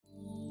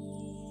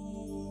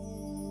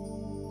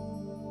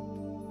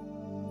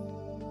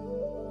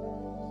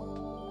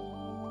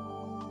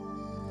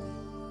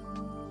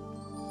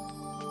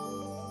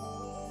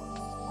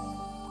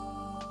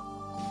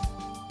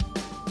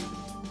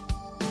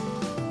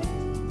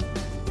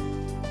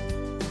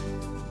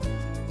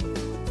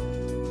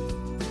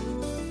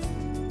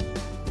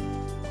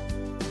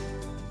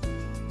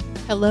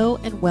Hello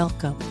and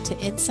welcome to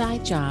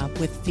Inside Job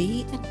with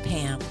V and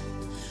Pam.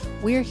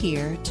 We're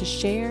here to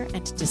share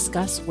and to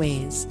discuss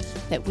ways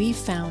that we've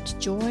found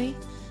joy,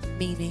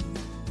 meaning,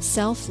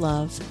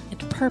 self-love, and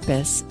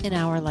purpose in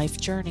our life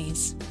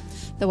journeys.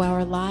 Though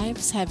our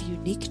lives have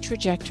unique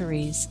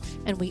trajectories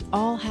and we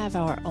all have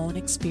our own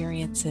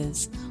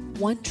experiences,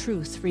 one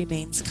truth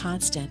remains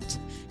constant: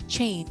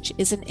 change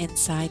is an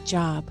inside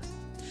job.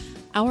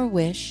 Our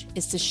wish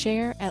is to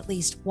share at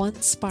least one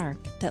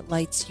spark that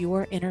lights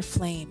your inner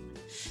flame,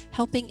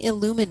 helping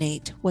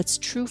illuminate what's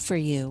true for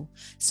you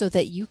so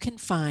that you can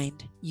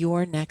find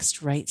your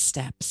next right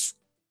steps.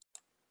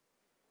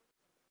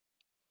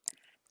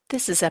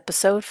 This is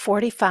episode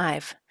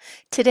 45.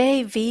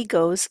 Today, V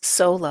goes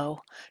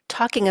solo,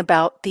 talking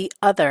about the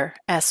other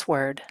S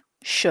word,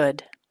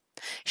 should.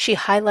 She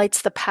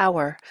highlights the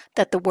power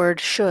that the word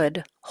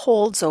should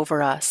holds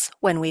over us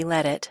when we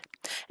let it,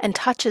 and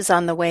touches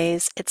on the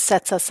ways it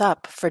sets us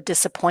up for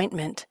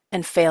disappointment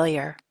and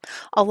failure,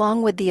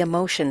 along with the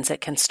emotions it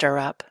can stir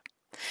up.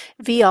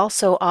 V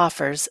also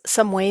offers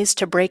some ways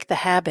to break the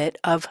habit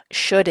of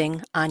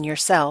shoulding on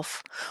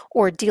yourself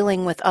or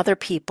dealing with other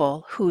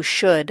people who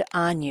should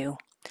on you.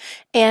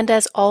 And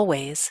as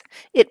always,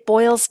 it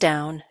boils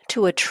down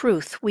to a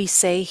truth we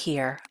say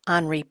here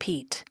on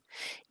repeat: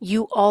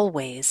 you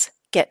always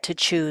get to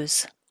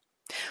choose.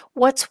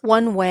 What's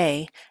one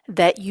way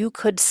that you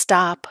could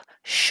stop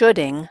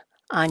shoulding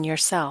on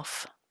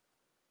yourself?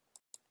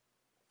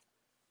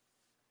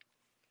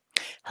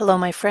 Hello,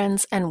 my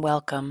friends, and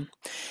welcome.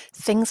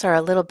 Things are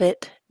a little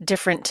bit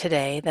different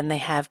today than they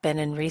have been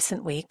in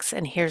recent weeks,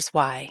 and here's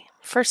why.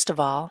 First of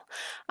all,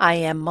 I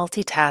am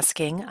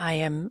multitasking. I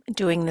am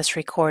doing this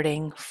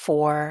recording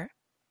for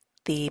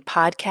the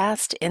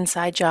podcast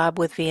Inside Job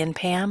with V and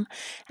Pam,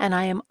 and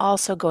I am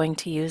also going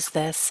to use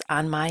this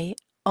on my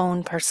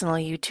own personal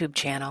YouTube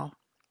channel.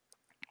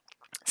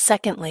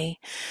 Secondly,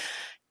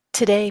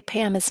 today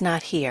Pam is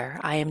not here.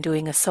 I am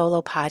doing a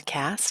solo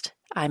podcast.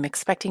 I'm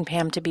expecting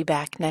Pam to be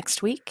back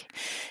next week.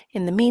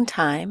 In the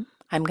meantime,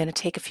 I'm going to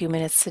take a few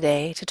minutes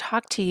today to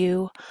talk to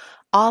you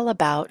all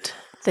about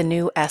the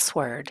new S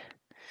word.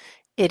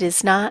 It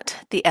is not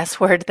the S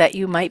word that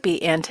you might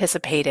be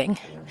anticipating.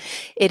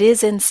 It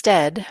is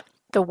instead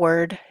the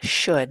word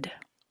should.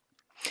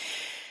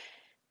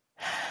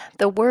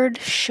 The word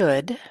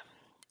should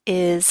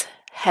is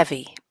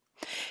heavy.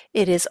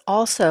 It is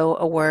also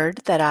a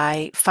word that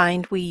I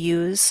find we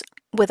use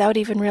without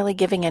even really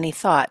giving any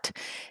thought.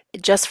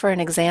 Just for an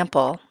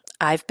example,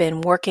 I've been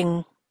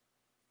working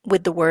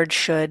with the word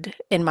should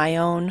in my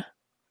own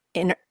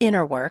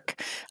inner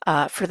work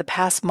for the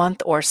past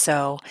month or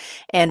so,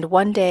 and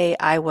one day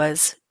I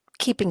was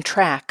keeping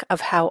track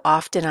of how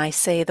often I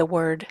say the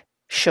word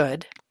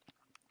should.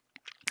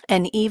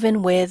 And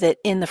even with it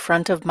in the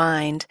front of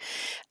mind,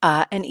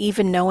 and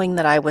even knowing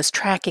that I was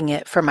tracking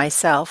it for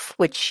myself,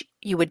 which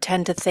you would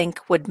tend to think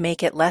would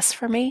make it less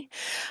for me,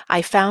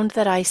 I found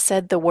that I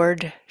said the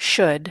word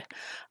should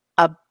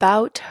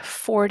about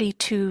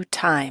 42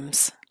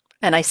 times.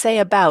 And I say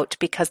about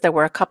because there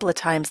were a couple of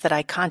times that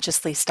I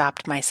consciously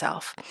stopped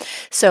myself.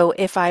 So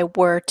if I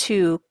were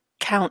to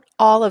count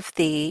all of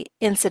the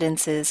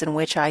incidences in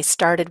which I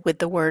started with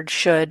the word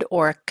should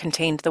or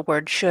contained the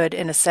word should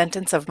in a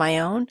sentence of my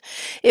own,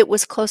 it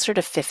was closer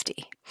to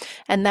 50.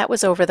 And that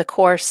was over the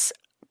course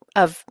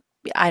of,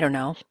 I don't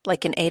know,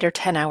 like an 8 or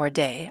 10 hour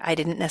day. I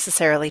didn't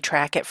necessarily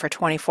track it for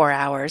 24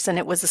 hours, and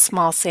it was a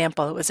small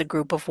sample. It was a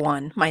group of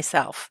one,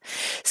 myself.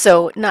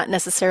 So not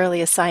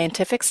necessarily a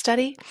scientific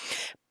study.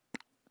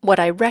 What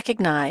I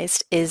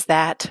recognized is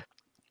that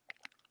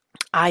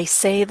I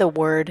say the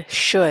word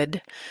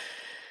should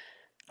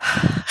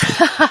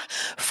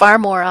far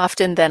more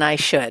often than I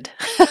should.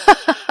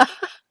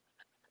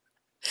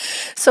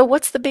 So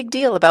what's the big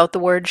deal about the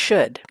word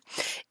should?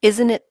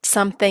 Isn't it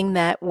something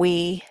that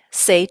we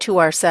say to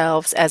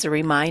ourselves as a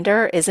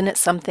reminder? Isn't it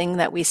something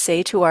that we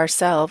say to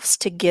ourselves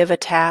to give a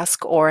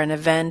task or an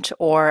event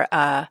or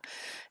a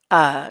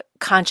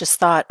conscious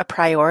thought a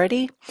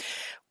priority?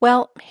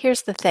 Well,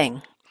 here's the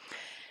thing.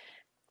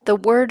 The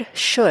word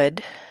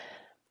should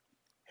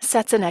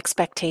sets an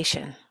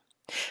expectation.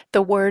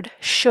 The word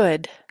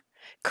should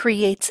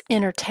creates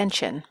inner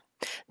tension.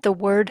 The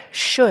word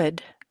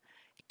should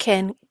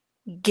can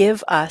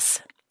give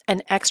us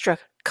an extra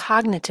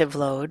cognitive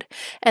load,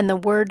 and the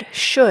word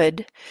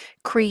should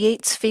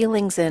creates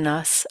feelings in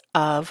us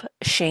of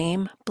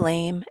shame,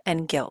 blame,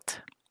 and guilt.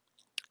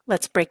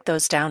 Let's break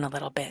those down a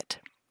little bit.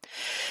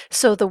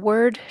 So the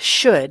word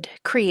should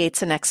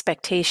creates an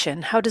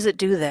expectation. How does it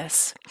do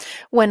this?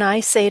 When I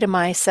say to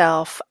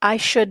myself, I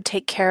should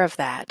take care of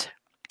that,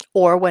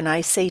 or when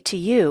I say to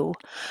you,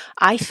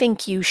 I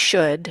think you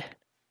should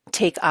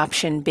take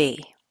option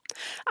B,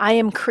 I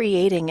am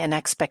creating an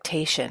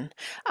expectation.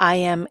 I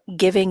am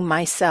giving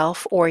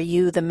myself or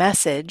you the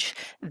message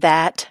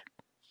that,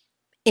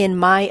 in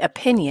my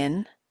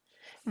opinion,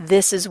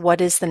 this is what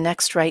is the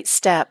next right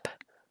step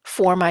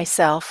for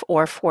myself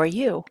or for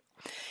you.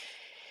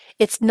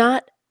 It's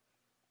not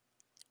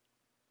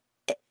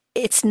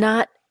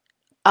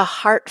a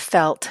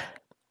heartfelt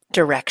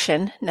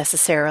direction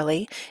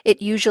necessarily.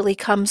 It usually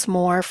comes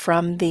more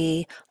from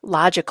the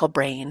logical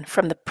brain,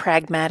 from the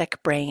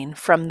pragmatic brain,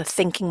 from the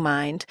thinking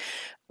mind,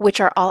 which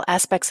are all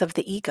aspects of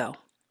the ego,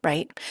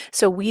 right?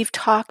 So we've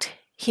talked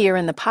here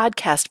in the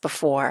podcast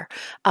before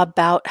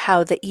about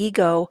how the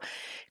ego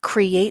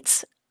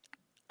creates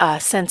a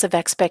sense of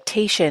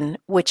expectation,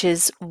 which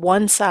is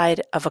one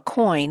side of a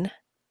coin,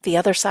 the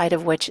other side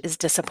of which is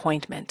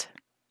disappointment.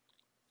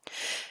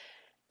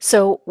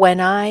 So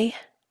when I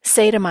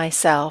say to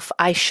myself,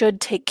 I should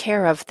take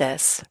care of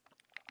this,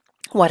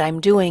 what I'm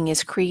doing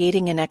is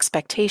creating an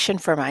expectation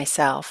for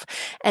myself.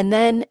 And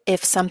then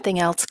if something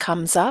else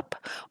comes up,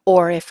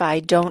 or if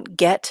I don't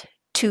get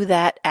to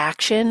that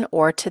action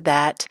or to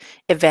that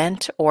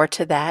event or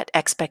to that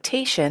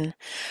expectation,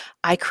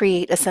 I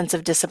create a sense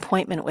of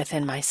disappointment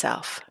within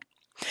myself.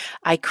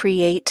 I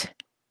create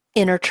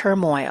inner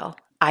turmoil.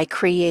 I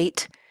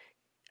create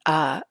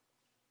kind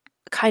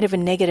of a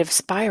negative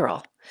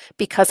spiral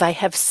because I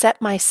have set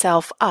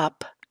myself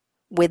up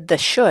with the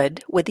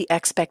should, with the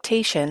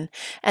expectation,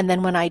 and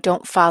then when I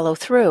don't follow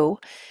through,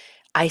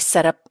 I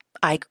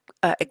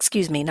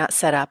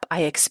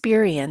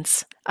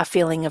experience a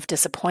feeling of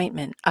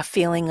disappointment, a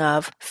feeling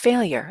of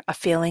failure, a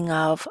feeling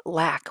of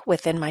lack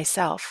within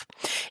myself.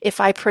 If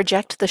I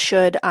project the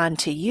should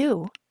onto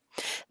you,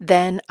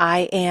 then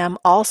I am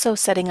also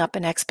setting up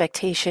an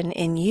expectation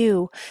in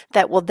you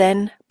that will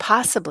then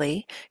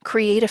possibly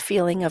create a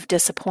feeling of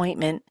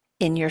disappointment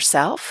in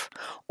yourself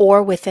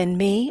or within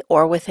me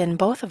or within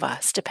both of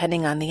us,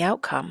 depending on the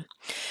outcome.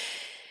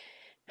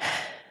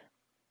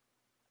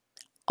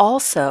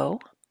 Also,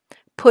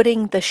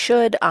 putting the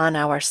should on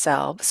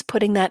ourselves,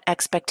 putting that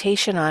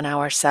expectation on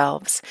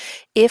ourselves,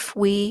 if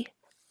we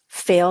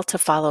fail to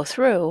follow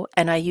through,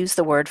 and I use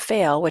the word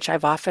fail, which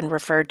I've often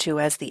referred to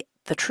as the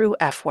true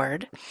F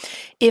word,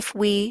 if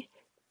we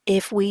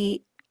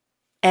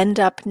end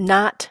up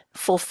not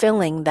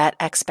fulfilling that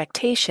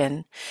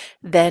expectation,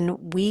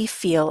 then we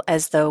feel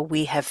as though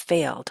we have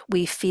failed.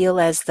 We feel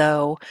as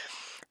though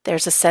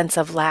there's a sense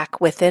of lack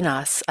within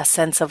us, a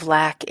sense of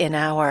lack in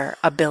our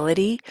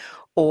ability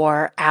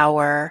or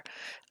our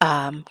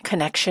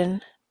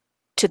connection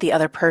to the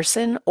other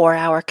person or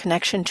our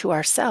connection to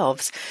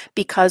ourselves,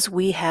 because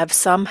we have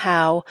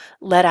somehow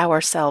let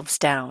ourselves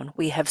down.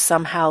 We have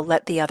somehow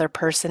let the other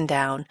person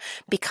down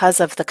because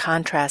of the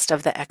contrast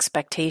of the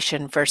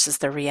expectation versus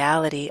the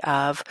reality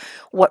of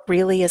what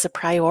really is a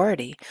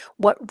priority,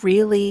 what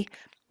really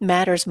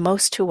matters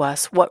most to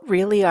us, what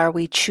really are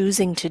we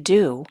choosing to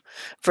do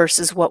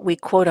versus what we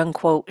quote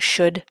unquote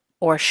should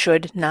or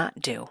should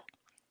not do.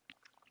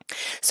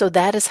 So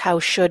that is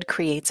how should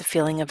creates a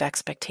feeling of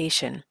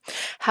expectation.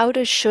 How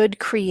does should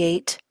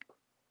create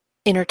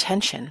inner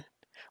tension?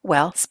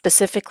 Well,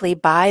 specifically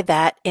by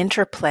that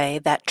interplay,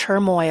 that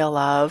turmoil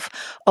of,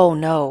 oh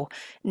no,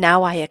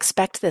 now I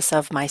expect this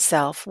of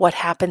myself. What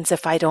happens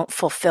if I don't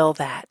fulfill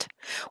that?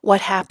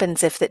 What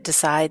happens if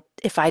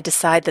I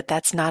decide that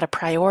that's not a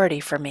priority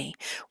for me?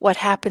 What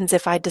happens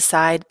if I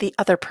decide the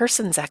other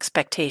person's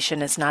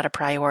expectation is not a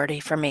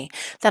priority for me?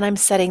 Then I'm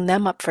setting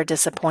them up for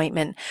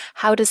disappointment.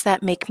 How does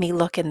that make me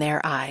look in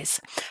their eyes?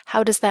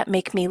 How does that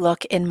make me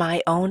look in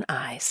my own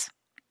eyes?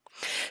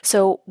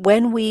 So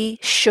when we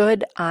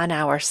should on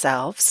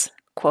ourselves,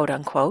 quote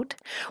unquote,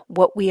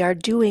 what we are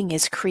doing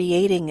is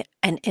creating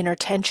an inner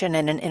tension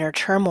and an inner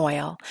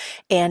turmoil.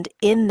 And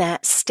in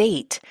that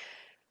state,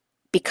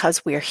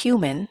 because we're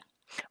human,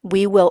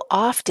 we will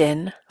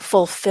often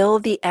fulfill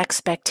the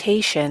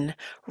expectation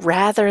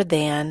rather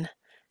than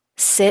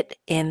sit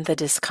in the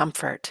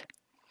discomfort.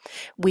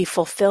 We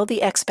fulfill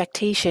the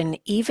expectation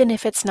even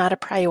if it's not a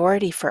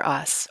priority for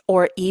us,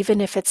 or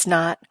even if it's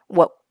not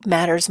what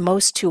matters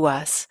most to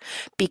us,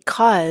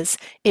 because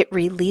it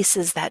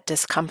releases that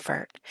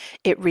discomfort.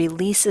 It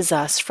releases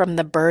us from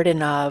the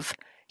burden of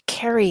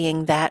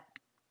carrying that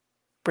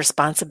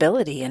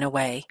responsibility in a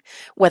way,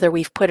 whether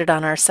we've put it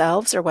on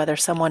ourselves or whether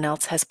someone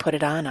else has put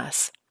it on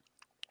us.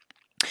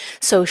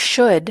 So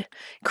should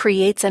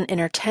creates an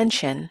inner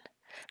tension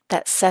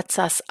that sets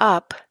us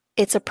up.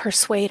 It's a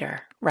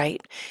persuader,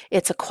 right?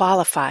 It's a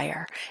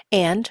qualifier.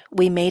 And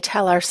we may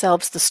tell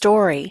ourselves the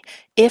story,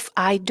 if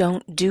I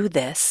don't do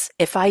this,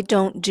 if I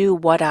don't do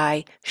what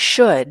I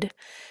should,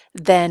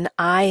 then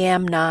I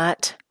am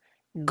not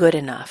good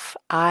enough.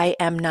 I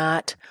am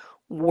not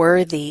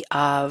worthy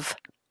of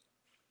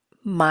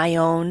my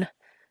own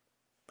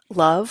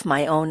love,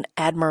 my own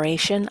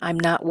admiration. I'm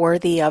not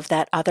worthy of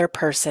that other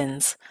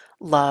person's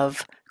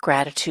love,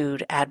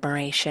 gratitude,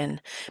 admiration,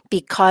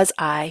 because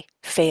I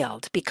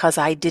failed, because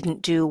I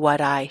didn't do what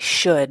I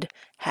should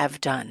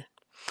have done.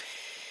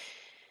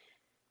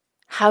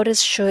 How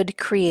does should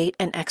create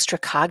an extra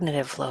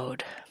cognitive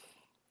load?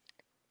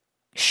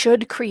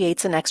 Should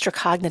creates an extra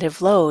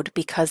cognitive load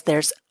because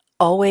there's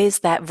always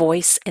that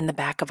voice in the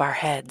back of our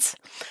heads.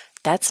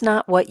 That's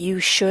not what you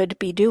should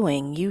be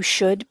doing. You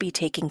should be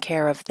taking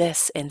care of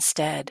this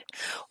instead.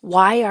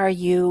 Why are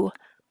you,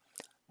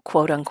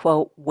 quote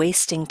unquote,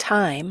 wasting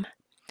time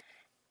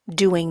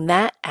doing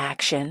that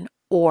action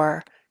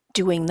or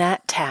doing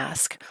that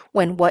task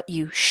when what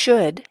you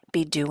should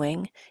be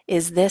doing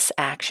is this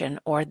action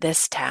or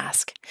this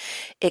task.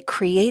 It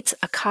creates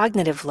a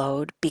cognitive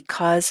load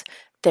because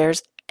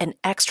there's an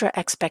extra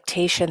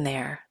expectation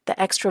there, the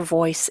extra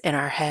voice in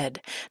our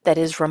head that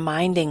is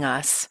reminding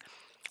us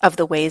of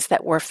the ways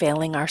that we're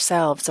failing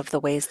ourselves, of the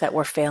ways that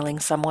we're failing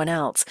someone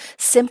else,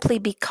 simply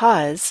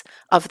because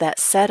of that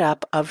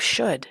setup of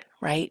should,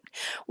 right?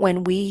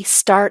 When we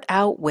start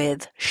out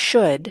with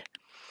should,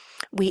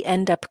 we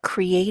end up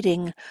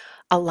creating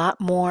a lot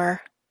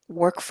more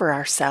work for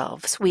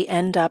ourselves. We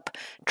end up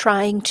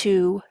trying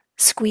to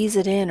squeeze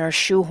it in or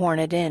shoehorn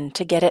it in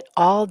to get it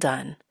all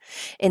done,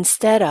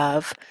 instead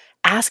of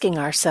asking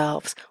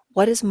ourselves,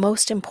 what is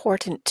most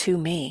important to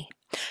me?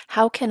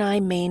 How can I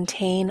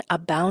maintain a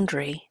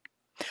boundary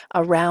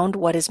around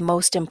what is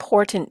most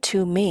important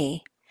to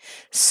me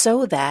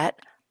so that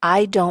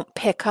I don't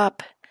pick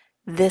up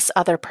this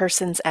other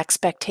person's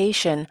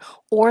expectation,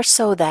 or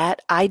so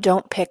that I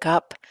don't pick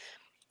up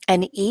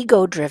an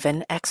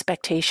ego-driven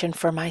expectation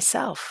for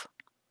myself?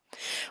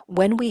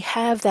 When we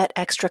have that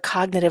extra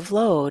cognitive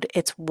load,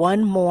 it's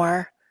one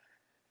more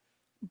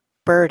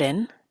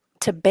burden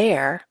to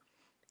bear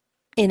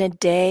in a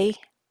day,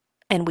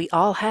 and we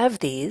all have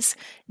these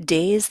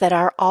days that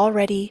are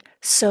already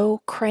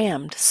so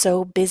crammed,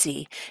 so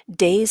busy,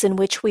 days in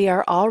which we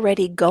are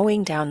already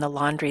going down the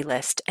laundry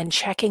list and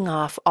checking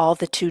off all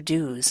the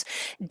to-dos,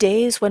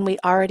 days when we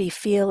already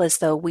feel as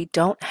though we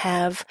don't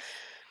have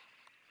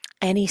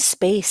any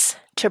space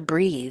to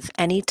breathe,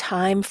 any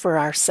time for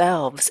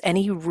ourselves,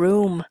 any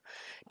room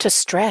to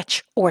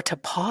stretch or to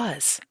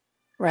pause,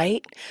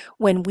 right?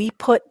 When we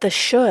put the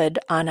should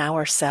on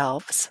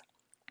ourselves,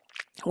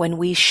 when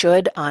we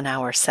should on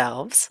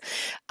ourselves,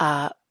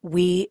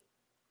 we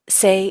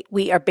say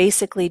we are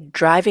basically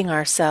driving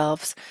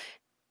ourselves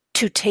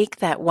to take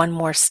that one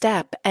more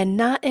step, and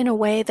not in a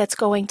way that's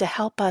going to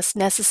help us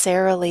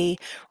necessarily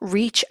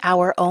reach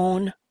our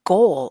own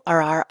goal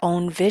or our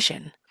own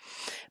vision,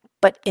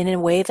 but in a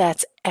way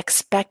that's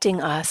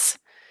expecting us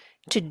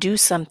to do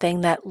something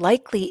that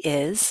likely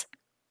is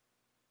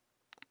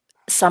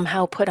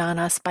somehow put on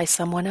us by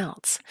someone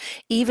else.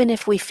 Even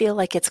if we feel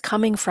like it's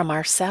coming from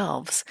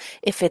ourselves,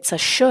 if it's a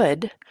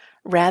should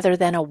rather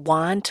than a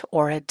want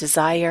or a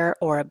desire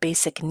or a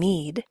basic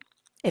need,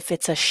 if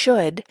it's a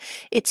should,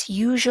 it's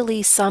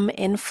usually some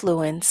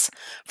influence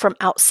from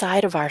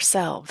outside of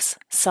ourselves,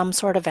 some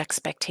sort of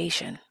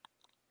expectation.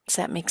 Does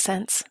that make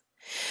sense?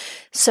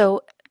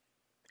 So,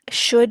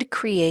 should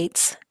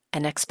creates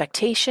an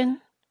expectation.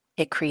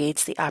 It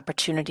creates the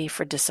opportunity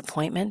for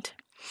disappointment.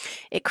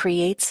 It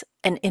creates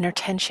an inner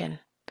tension.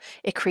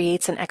 It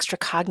creates an extra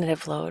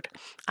cognitive load.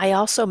 I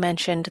also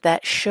mentioned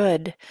that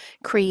should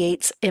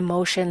creates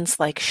emotions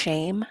like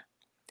shame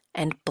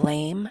and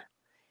blame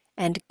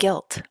and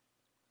guilt.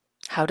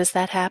 How does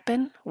that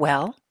happen?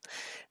 Well,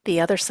 the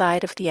other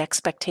side of the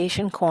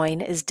expectation coin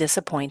is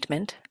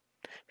disappointment.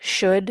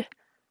 Should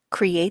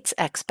creates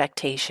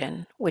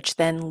expectation, which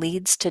then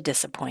leads to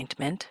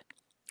disappointment,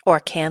 or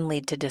can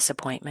lead to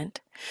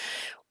disappointment.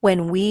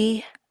 When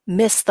we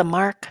miss the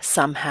mark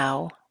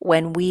somehow,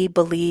 when we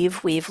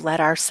believe we've let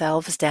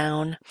ourselves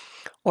down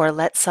or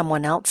let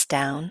someone else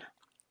down,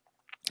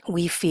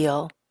 we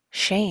feel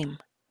shame.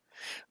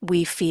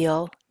 We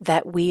feel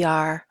that we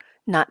are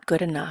not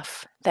good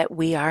enough, that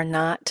we are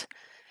not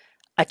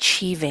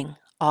achieving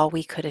all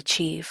we could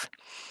achieve,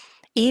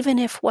 even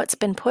if what's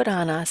been put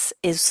on us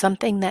is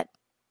something that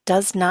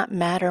does not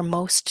matter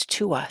most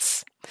to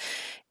us.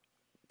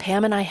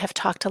 Pam and I have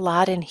talked a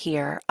lot in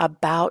here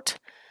about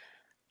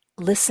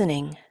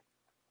listening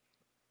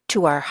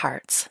to our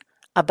hearts,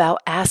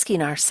 about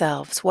asking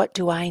ourselves, what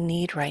do I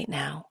need right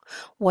now?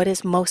 What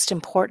is most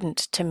important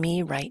to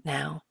me right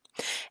now?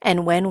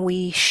 And when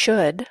we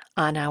should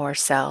on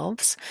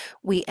ourselves,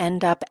 we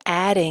end up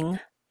adding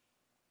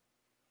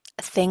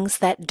things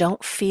that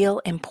don't feel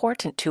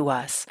important to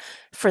us,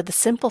 for the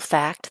simple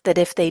fact that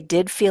if they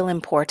did feel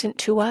important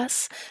to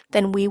us,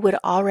 then we would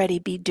already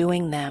be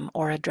doing them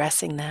or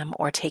addressing them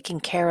or taking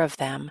care of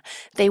them.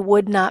 They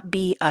would not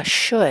be a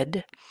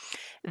should.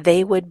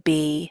 They would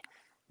be,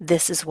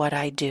 this is what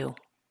I do.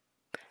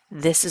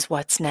 This is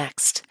what's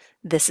next.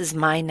 This is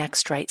my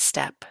next right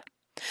step.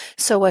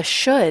 So a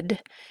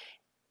should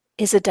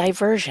is a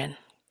diversion.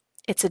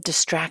 It's a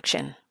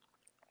distraction.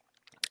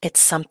 It's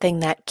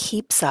something that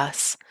keeps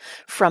us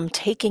from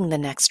taking the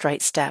next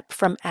right step,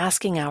 from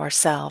asking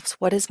ourselves,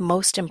 what is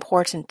most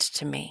important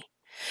to me?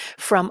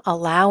 From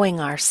allowing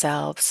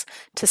ourselves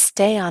to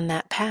stay on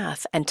that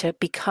path and to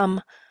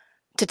become,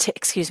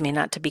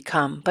 not to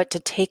become, but to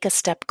take a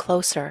step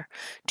closer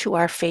to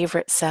our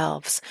favorite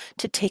selves,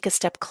 to take a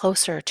step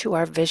closer to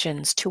our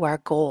visions, to our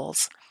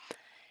goals.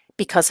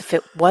 Because if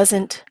it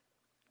wasn't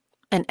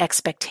an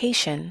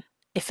expectation,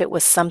 if it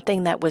was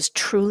something that was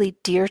truly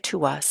dear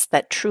to us,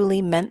 that truly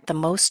meant the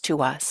most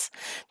to us,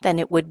 then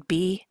it would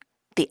be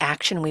the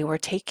action we were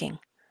taking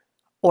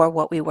or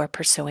what we were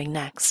pursuing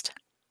next.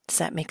 Does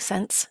that make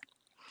sense?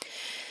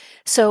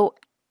 So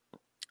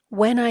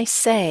when I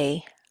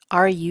say,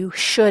 are you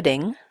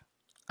shoulding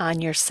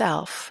on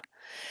yourself?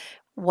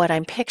 What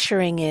I'm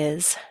picturing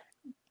is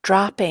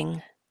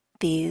dropping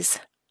these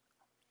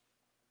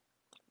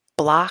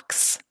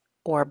blocks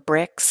or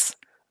bricks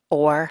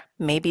or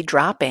maybe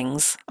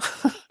droppings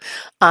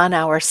on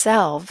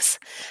ourselves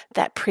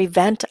that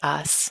prevent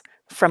us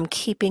from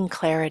keeping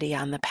clarity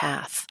on the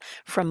path,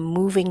 from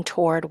moving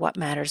toward what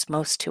matters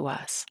most to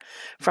us,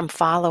 from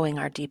following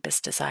our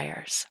deepest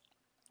desires.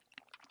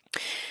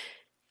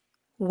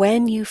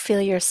 When you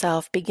feel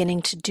yourself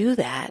beginning to do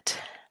that,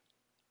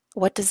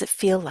 what does it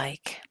feel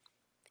like?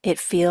 It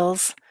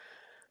feels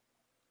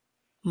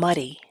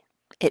muddy.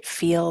 It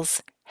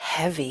feels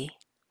heavy.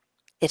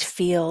 It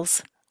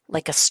feels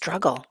like a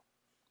struggle.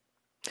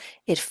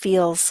 It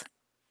feels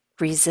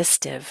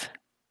resistive.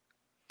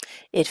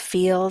 It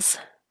feels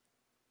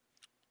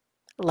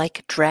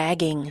like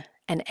dragging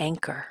an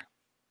anchor.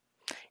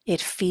 It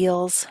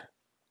feels,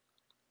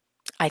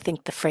 I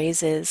think the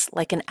phrase is,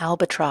 like an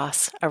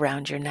albatross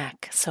around your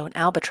neck. So an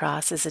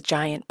albatross is a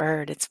giant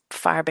bird. It's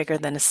far bigger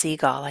than a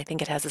seagull. I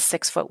think it has a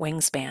 6-foot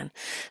wingspan.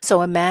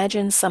 So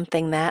imagine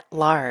something that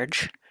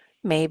large,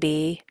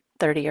 maybe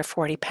 30 or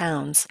 40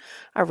 pounds,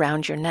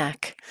 around your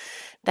neck.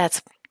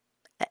 That's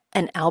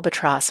an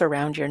albatross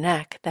around your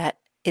neck. That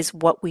is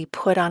what we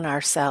put on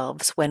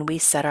ourselves when we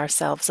set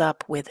ourselves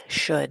up with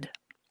should.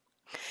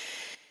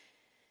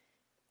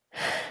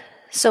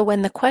 So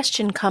when the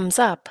question comes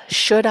up,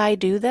 should I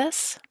do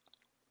this?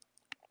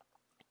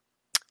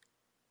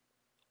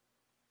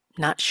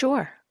 Not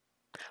sure.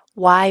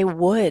 Why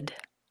would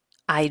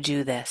I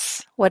do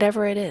this?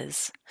 Whatever it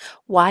is.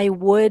 Why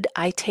would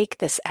I take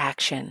this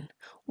action?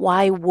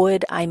 Why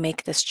would I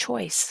make this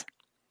choice?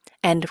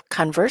 And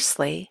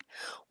conversely,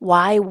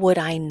 why would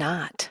I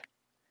not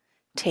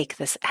take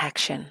this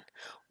action?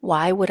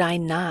 Why would I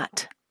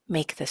not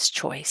make this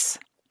choice?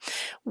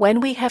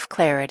 When we have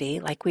clarity,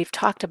 like we've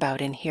talked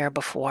about in here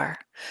before,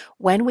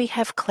 when we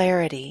have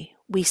clarity,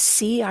 we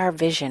see our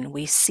vision,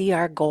 we see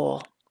our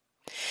goal.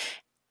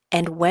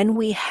 And when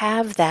we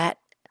have that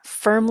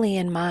firmly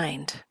in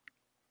mind,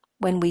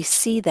 when we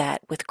see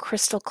that with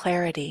crystal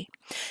clarity,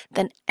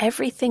 then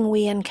everything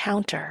we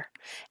encounter,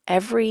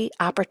 every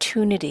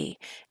opportunity,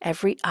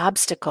 every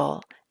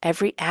obstacle,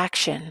 every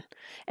action,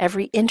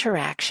 every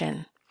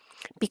interaction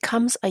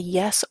becomes a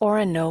yes or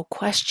a no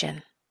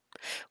question.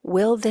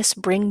 Will this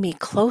bring me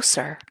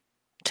closer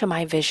to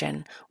my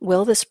vision?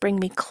 Will this bring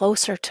me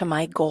closer to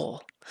my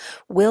goal?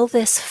 Will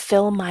this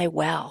fill my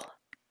well?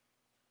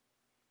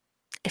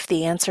 If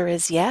the answer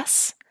is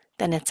yes,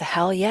 then it's a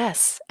hell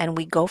yes, and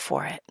we go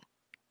for it.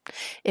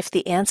 If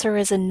the answer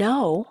is a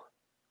no,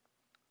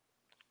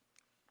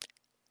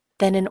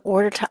 then in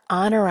order to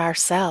honor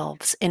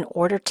ourselves, in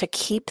order to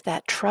keep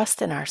that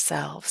trust in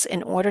ourselves,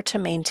 in order to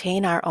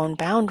maintain our own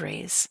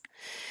boundaries,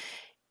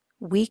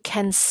 we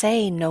can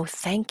say no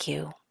thank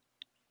you.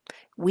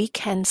 We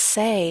can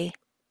say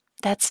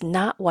that's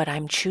not what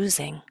I'm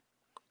choosing,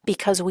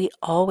 because we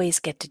always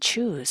get to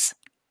choose.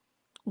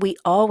 We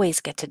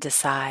always get to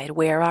decide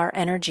where our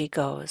energy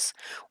goes,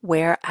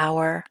 where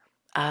our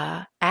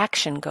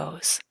action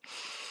goes.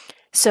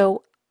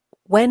 So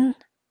when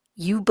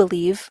you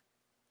believe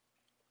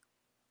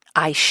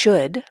I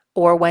should,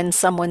 or when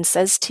someone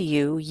says to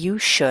you, you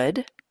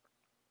should,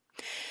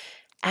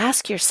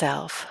 ask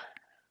yourself,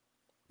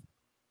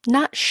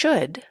 not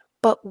should,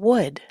 but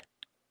would.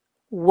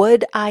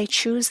 Would I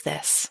choose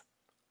this?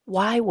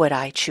 Why would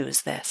I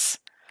choose this?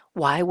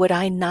 Why would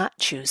I not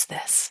choose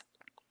this?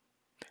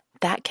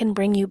 That can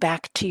bring you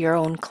back to your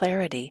own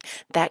clarity.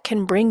 That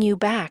can bring you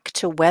back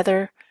to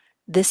whether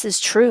this is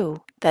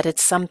true, that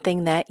it's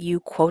something that you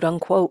quote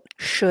unquote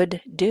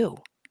should do.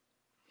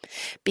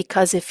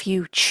 Because if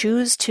you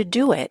choose to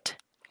do it,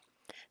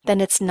 then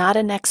it's not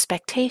an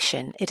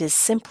expectation. It is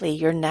simply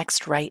your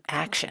next right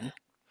action.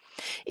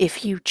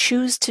 If you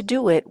choose to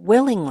do it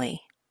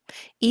willingly,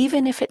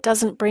 even if it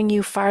doesn't bring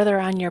you farther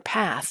on your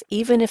path,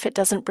 even if it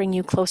doesn't bring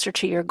you closer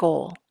to your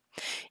goal,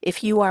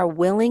 if you are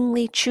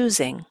willingly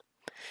choosing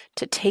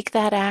to take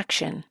that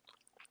action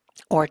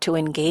or to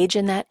engage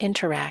in that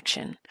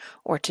interaction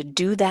or to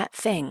do that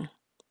thing,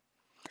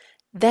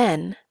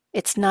 then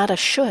it's not a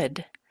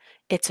should,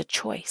 it's a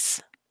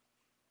choice.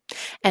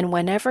 And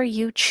whenever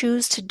you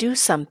choose to do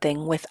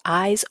something with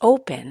eyes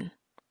open,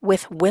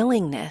 with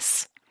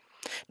willingness,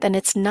 then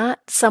it's not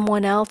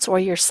someone else or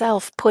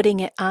yourself putting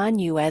it on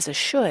you as a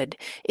should.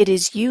 It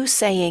is you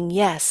saying,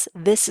 yes,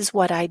 this is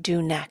what I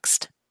do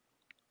next.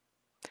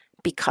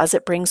 Because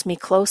it brings me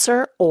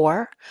closer,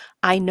 or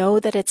I know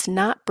that it's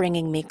not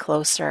bringing me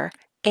closer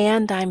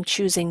and I'm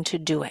choosing to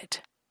do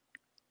it.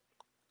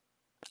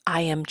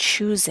 I am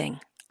choosing.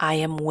 I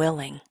am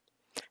willing.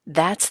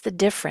 That's the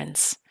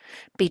difference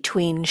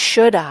between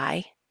should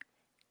I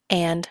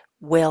and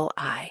will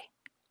I.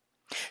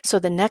 So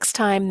the next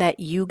time that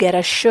you get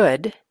a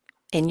should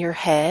in your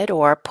head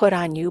or put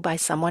on you by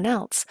someone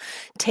else,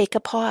 take a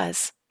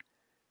pause.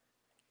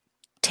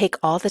 Take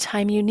all the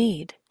time you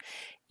need.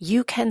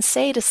 You can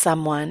say to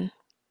someone,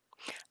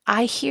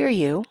 I hear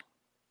you.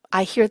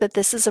 I hear that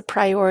this is a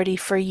priority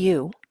for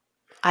you.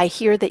 I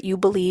hear that you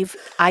believe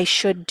I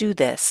should do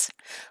this.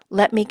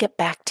 Let me get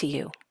back to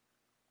you.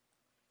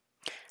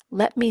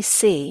 Let me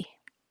see,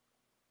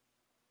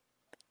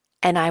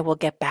 and I will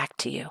get back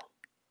to you.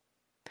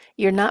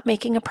 You're not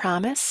making a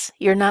promise.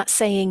 You're not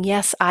saying,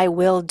 yes, I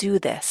will do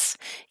this.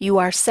 You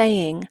are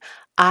saying,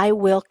 I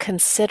will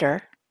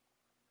consider,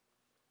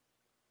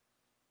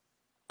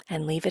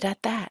 and leave it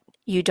at that.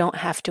 You don't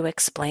have to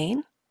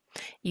explain.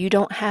 You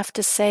don't have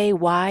to say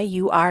why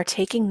you are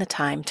taking the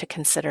time to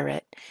consider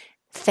it.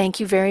 Thank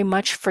you very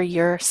much for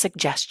your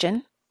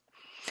suggestion.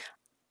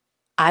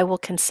 I will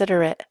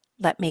consider it.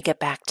 Let me get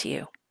back to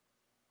you.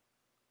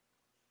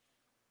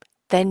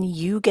 Then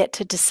you get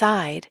to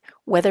decide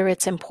whether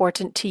it's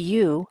important to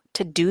you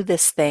to do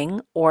this thing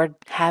or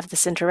have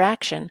this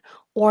interaction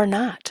or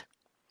not.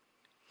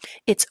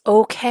 It's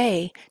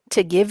okay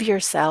to give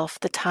yourself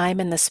the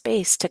time and the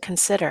space to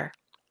consider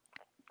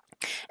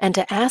and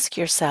to ask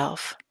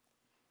yourself,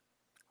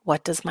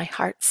 what does my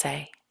heart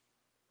say?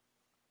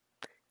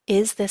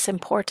 Is this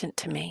important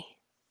to me?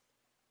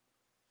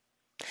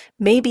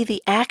 Maybe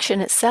the action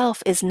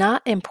itself is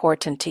not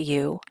important to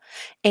you,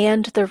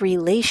 and the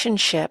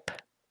relationship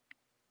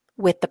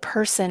with the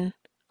person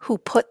who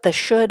put the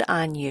should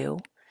on you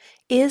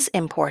is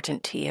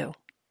important to you.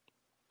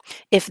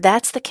 If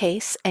that's the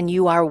case and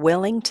you are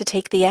willing to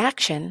take the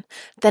action,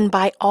 then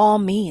by all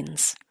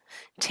means,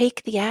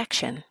 take the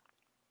action.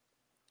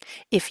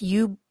 If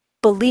you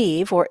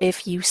believe or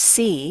if you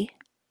see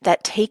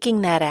that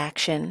taking that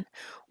action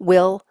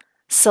will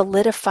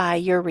solidify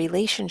your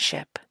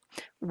relationship,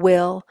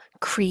 will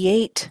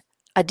create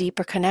a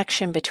deeper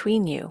connection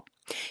between you.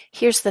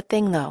 Here's the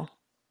thing though.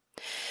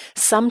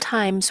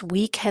 Sometimes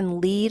we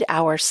can lead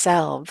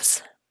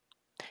ourselves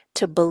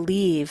to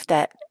believe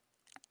that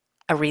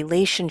a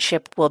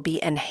relationship will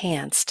be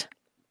enhanced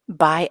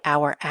by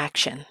our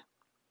action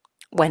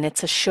when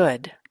it's a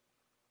should,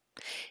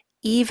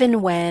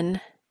 even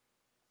when,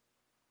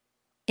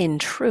 in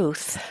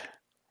truth,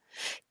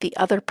 the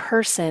other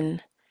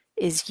person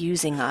is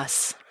using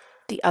us.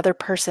 The other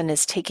person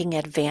is taking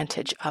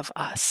advantage of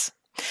us.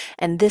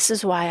 And this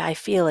is why I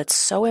feel it's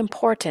so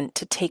important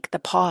to take the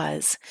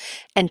pause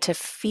and to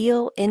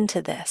feel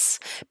into this,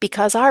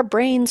 because our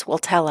brains will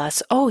tell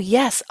us, oh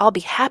yes, I'll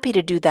be happy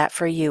to do that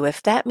for you.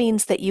 If that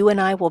means that you and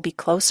I will be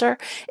closer,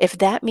 if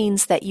that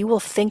means that you will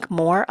think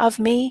more of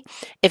me,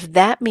 if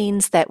that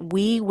means that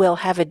we will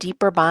have a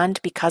deeper bond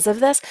because of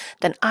this,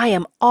 then I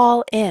am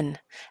all in.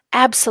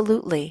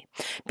 Absolutely.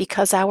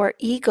 Because our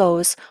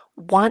egos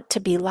want to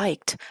be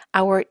liked.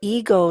 Our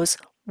egos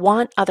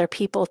want other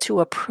people to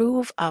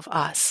approve of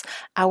us.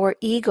 Our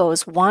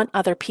egos want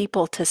other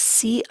people to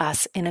see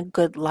us in a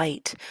good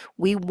light.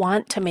 We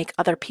want to make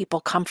other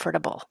people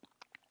comfortable,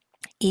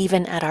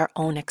 even at our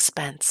own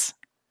expense,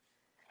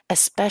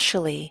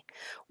 especially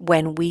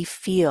when we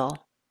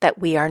feel that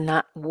we are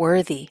not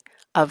worthy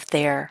of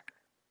their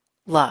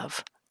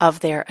love,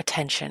 of their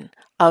attention,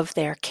 of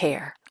their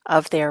care,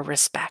 of their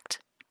respect.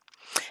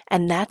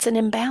 And that's an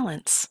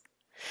imbalance.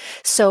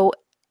 So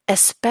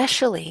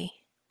especially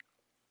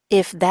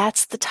if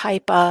that's the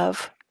type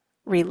of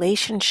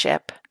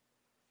relationship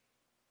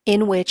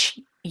in which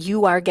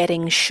you are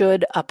getting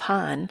should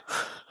upon,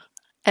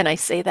 and I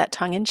say that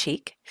tongue in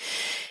cheek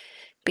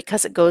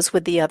because it goes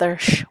with the other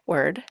sh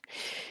word,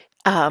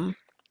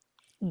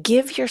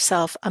 give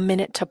yourself a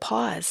minute to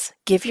pause.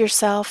 Give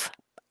yourself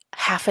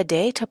half a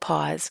day to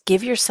pause.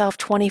 Give yourself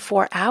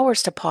 24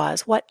 hours to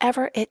pause,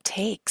 whatever it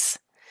takes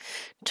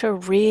to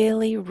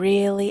really,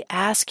 really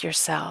ask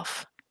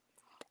yourself,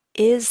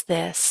 is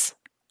this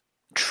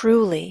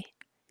truly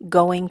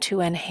going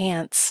to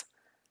enhance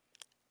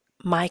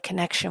my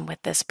connection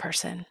with this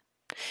person?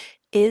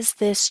 Is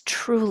this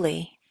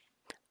truly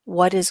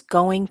what is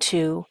going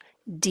to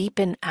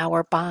deepen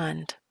our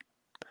bond?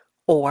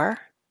 Or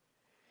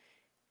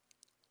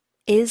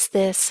is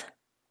this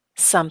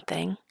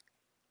something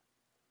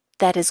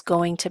that is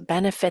going to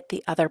benefit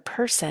the other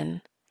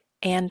person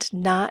and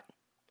not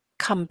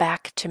come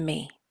back to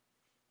me?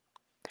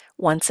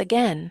 Once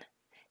again,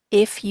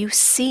 if you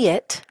see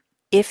it,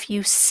 if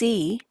you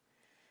see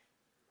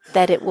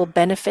that it will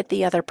benefit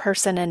the other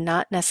person and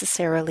not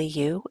necessarily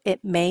you,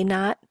 it may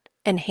not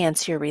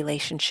enhance your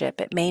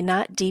relationship. It may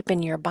not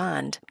deepen your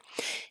bond.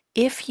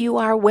 If you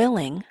are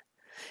willing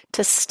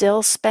to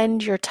still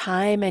spend your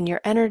time and your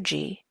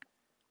energy,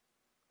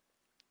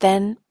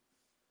 then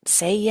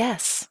say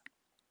yes,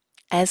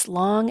 as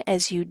long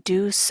as you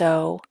do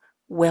so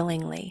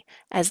willingly,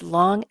 as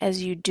long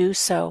as you do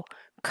so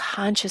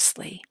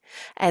consciously,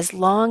 as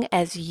long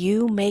as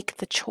you make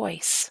the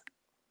choice.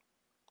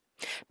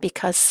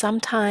 Because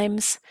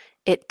sometimes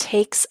it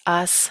takes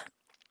us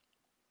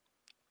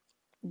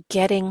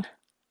getting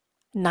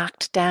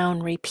knocked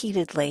down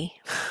repeatedly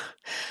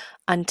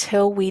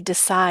until we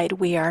decide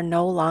we are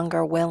no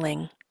longer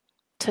willing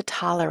to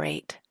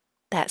tolerate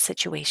that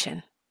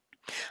situation,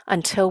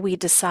 until we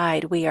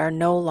decide we are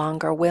no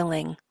longer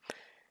willing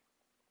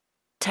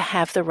to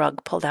have the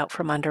rug pulled out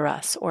from under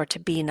us or to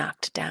be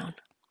knocked down.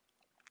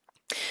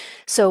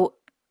 So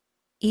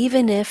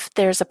even if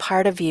there's a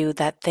part of you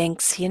that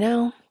thinks,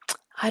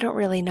 I don't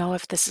really know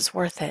if this is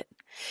worth it,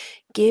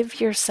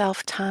 give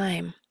yourself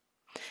time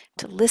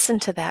to listen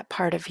to that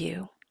part of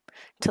you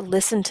to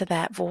listen to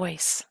that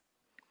voice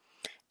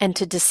and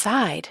to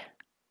decide,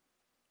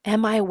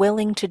 am I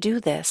willing to do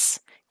this,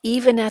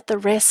 even at the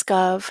risk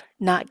of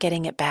not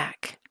getting it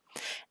back?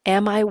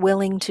 Am I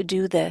willing to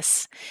do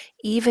this,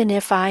 even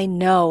if I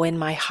know in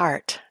my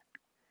heart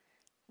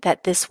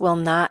that this will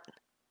not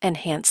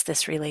enhance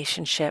this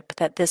relationship,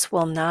 that this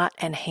will not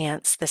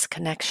enhance this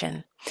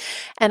connection?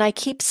 And I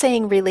keep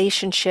saying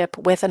relationship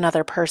with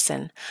another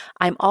person.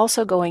 I'm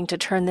also going to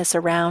turn this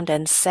around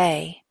and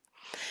say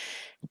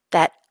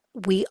that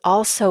we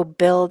also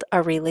build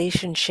a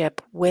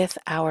relationship with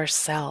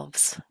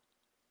ourselves.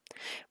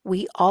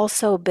 We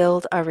also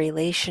build a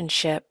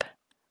relationship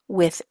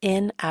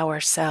within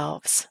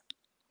ourselves.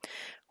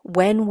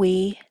 When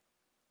we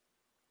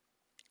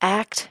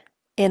act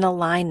in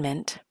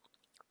alignment,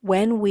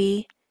 when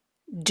we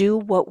do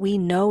what we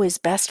know is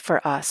best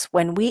for us,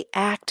 when we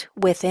act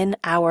within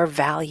our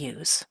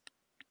values,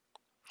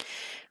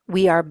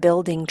 we are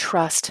building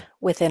trust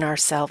within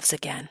ourselves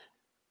again.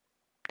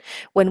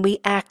 When we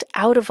act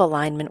out of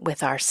alignment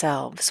with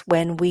ourselves,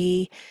 when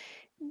we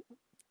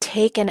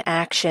take an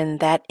action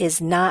that is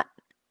not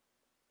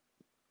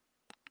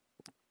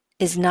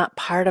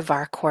part of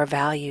our core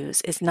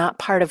values, is not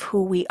part of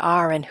who we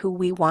are and who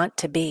we want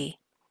to be,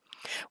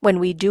 when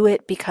we do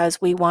it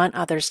because we want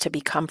others to be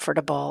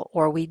comfortable,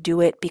 or we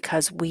do it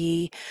because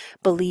we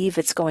believe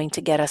it's going to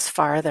get us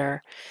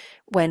farther,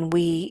 when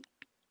we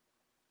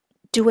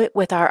do it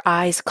with our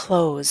eyes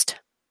closed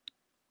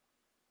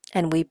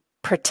and we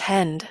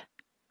pretend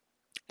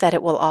that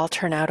it will all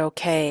turn out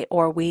okay,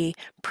 or we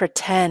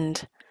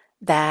pretend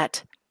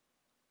that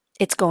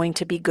it's going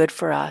to be good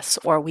for us,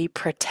 or we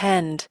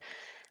pretend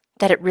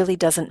that it really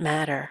doesn't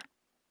matter,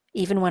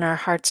 even when our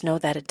hearts know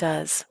that it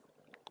does.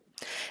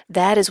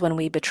 That is when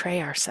we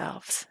betray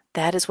ourselves.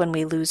 That is when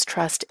we lose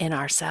trust in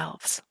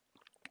ourselves.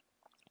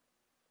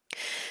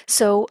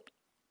 So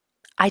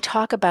I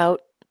talk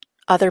about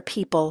other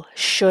people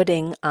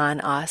shoulding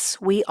on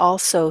us. We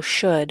also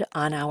should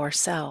on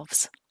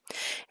ourselves.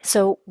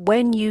 So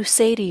when you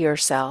say to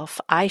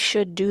yourself, I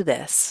should do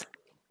this,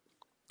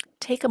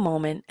 take a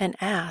moment and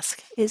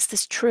ask, is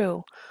this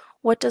true?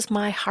 What does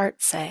my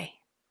heart say?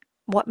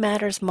 What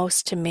matters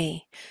most to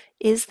me?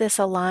 Is this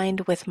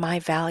aligned with my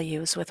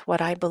values, with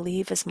what I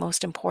believe is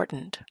most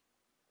important?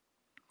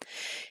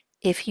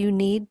 If you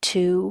need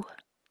to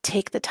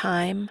take the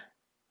time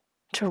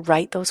to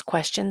write those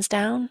questions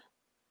down,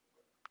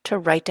 to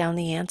write down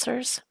the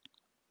answers,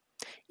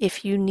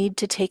 if you need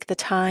to take the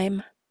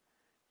time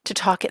to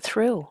talk it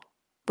through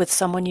with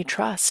someone you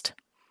trust,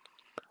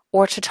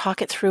 or to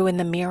talk it through in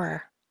the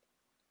mirror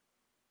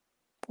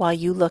while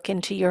you look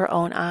into your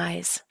own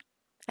eyes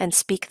and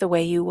speak the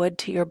way you would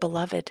to your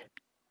beloved,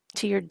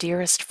 to your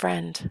dearest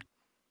friend,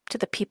 to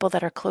the people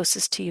that are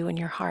closest to you in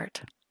your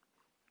heart.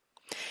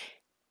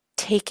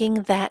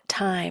 Taking that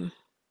time,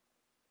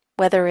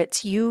 whether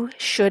it's you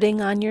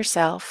shoulding on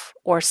yourself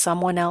or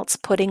someone else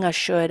putting a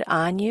should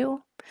on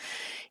you,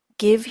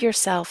 give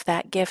yourself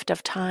that gift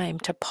of time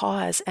to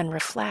pause and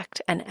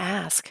reflect and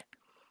ask,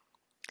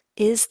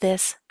 is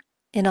this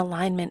in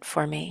alignment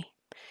for me?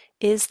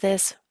 Is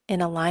this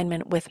in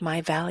alignment with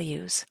my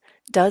values?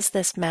 Does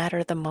this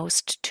matter the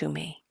most to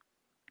me?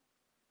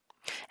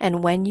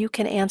 And when you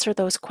can answer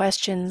those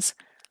questions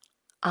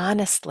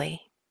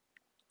honestly,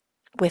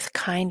 with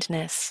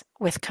kindness,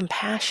 with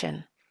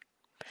compassion,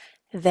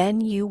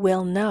 then you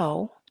will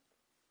know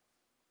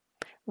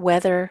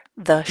whether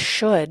the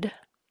should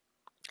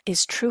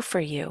is true for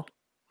you.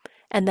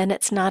 And then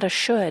it's not a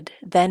should,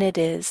 then it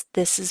is,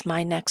 this is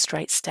my next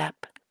right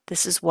step.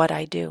 This is what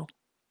I do.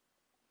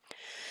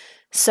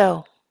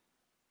 So,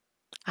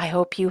 I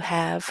hope you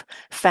have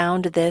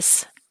found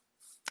this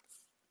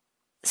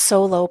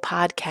solo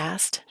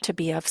podcast to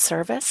be of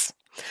service.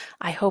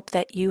 I hope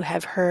that you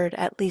have heard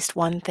at least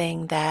one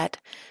thing that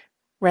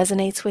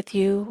resonates with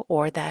you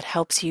or that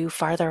helps you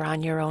farther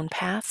on your own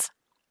path.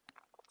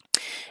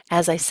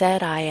 As I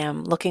said, I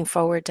am looking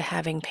forward to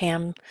having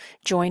Pam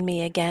join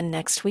me again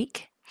next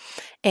week.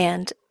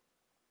 And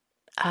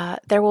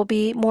there will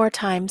be more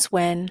times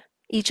when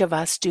each of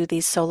us do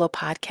these solo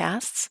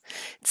podcasts.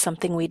 It's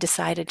something we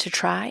decided to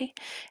try,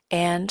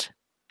 and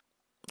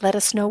let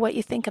us know what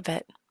you think of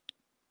it.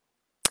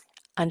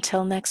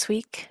 Until next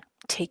week,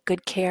 take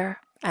good care,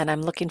 and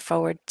I'm looking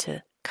forward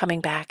to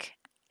coming back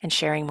and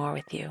sharing more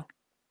with you.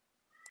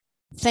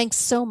 Thanks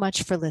so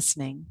much for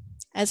listening.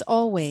 As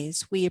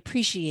always, we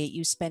appreciate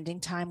you spending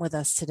time with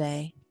us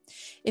today.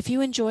 If you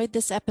enjoyed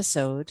this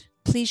episode,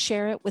 please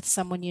share it with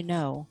someone you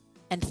know,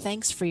 and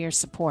thanks for your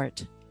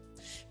support.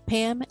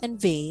 Pam and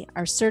V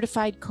are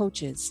certified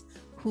coaches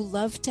who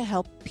love to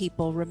help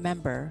people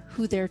remember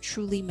who they're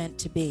truly meant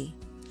to be.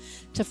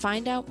 To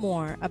find out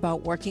more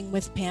about working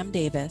with Pam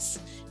Davis,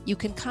 you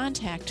can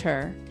contact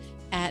her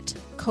at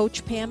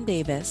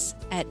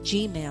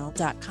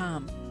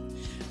coachpamdavis@gmail.com.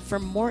 For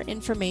more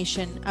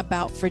information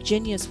about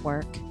Virginia's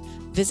work,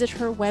 visit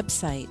her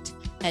website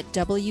at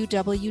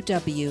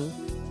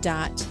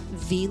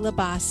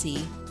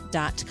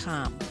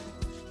www.vlabasi.com.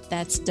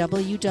 That's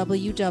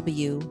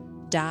www.vlabasi.com.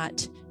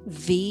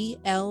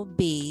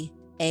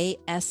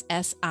 ASSI.com.